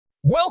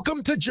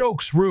Welcome to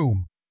Jokes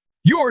Room,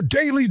 your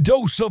daily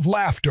dose of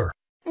laughter.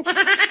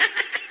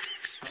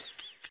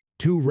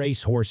 Two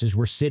racehorses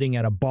were sitting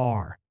at a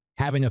bar,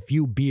 having a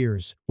few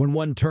beers, when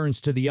one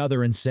turns to the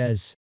other and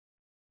says,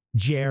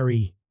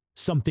 "Jerry,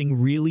 something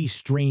really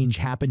strange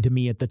happened to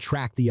me at the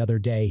track the other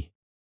day."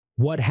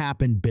 "What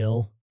happened,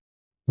 Bill?"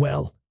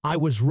 "Well, I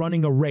was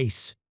running a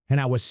race,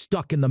 and I was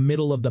stuck in the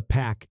middle of the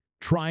pack,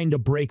 trying to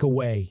break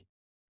away.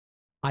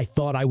 I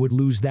thought I would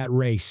lose that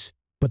race,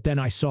 but then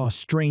I saw a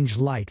strange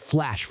light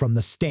flash from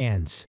the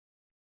stands.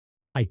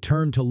 I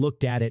turned to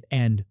look at it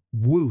and,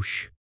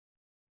 whoosh!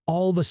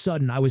 All of a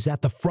sudden I was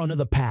at the front of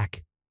the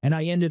pack, and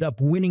I ended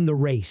up winning the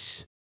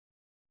race."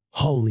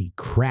 "Holy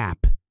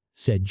crap,"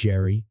 said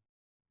Jerry.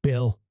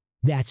 "Bill,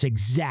 that's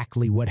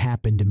exactly what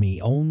happened to me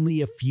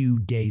only a few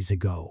days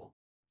ago.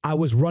 I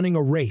was running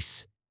a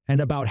race, and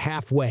about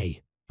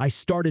halfway, I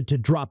started to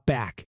drop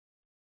back.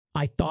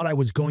 I thought I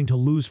was going to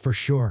lose for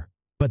sure,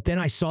 but then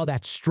I saw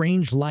that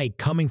strange light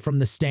coming from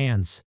the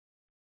stands.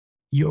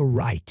 You're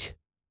right,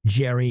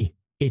 Jerry.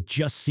 It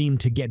just seemed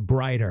to get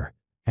brighter,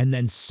 and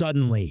then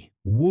suddenly,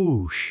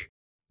 whoosh!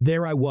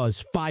 There I was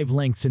 5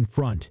 lengths in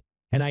front,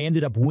 and I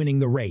ended up winning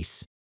the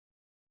race."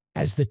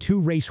 As the two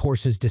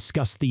racehorses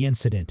discussed the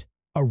incident,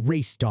 a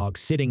race dog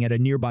sitting at a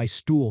nearby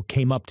stool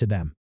came up to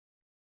them.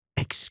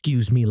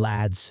 "Excuse me,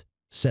 lads,"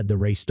 said the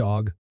race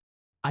dog.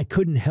 "I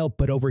couldn't help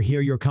but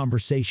overhear your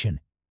conversation,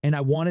 and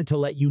I wanted to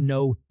let you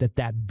know that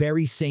that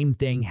very same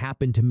thing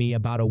happened to me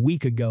about a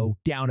week ago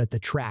down at the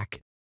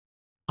track.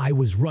 I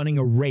was running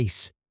a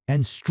race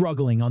and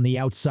struggling on the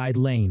outside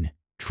lane,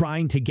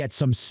 trying to get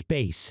some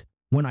space,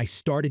 when I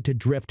started to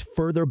drift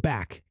further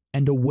back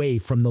and away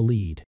from the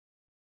lead.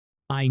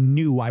 I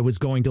knew I was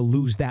going to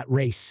lose that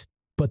race,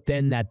 but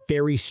then that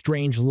very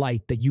strange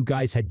light that you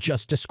guys had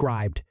just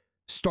described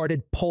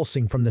started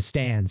pulsing from the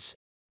stands.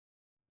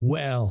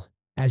 Well,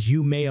 as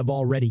you may have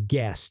already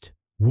guessed,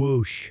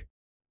 whoosh!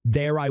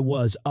 There I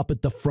was up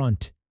at the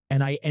front,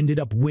 and I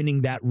ended up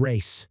winning that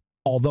race,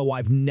 although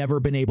I've never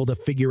been able to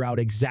figure out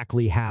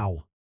exactly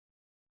how."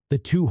 The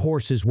two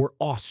horses were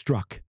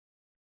awestruck.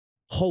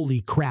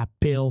 "Holy crap,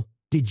 Bill,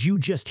 did you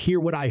just hear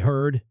what I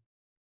heard?"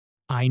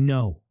 "I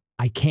know,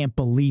 I can't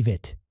believe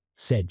it,"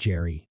 said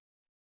Jerry.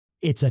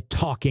 "It's a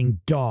talking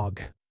dog."